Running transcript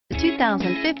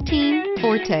2015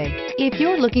 Forte. If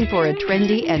you're looking for a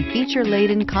trendy and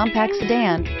feature-laden compact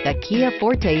sedan, the Kia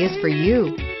Forte is for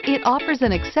you. It offers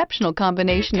an exceptional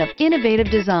combination of innovative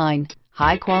design,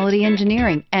 high-quality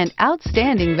engineering, and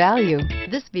outstanding value.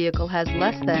 This vehicle has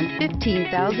less than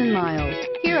 15,000 miles.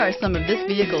 Here are some of this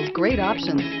vehicle's great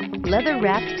options: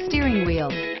 leather-wrapped steering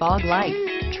wheel, fog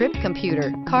lights, trip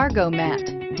computer, cargo mat,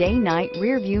 day-night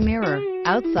rear-view mirror,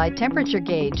 outside temperature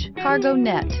gauge, cargo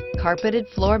net, carpeted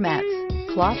floor mats,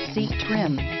 cloth seat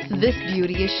trim. This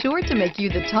beauty is sure to make you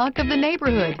the talk of the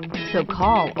neighborhood. So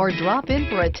call or drop in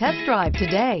for a test drive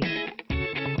today.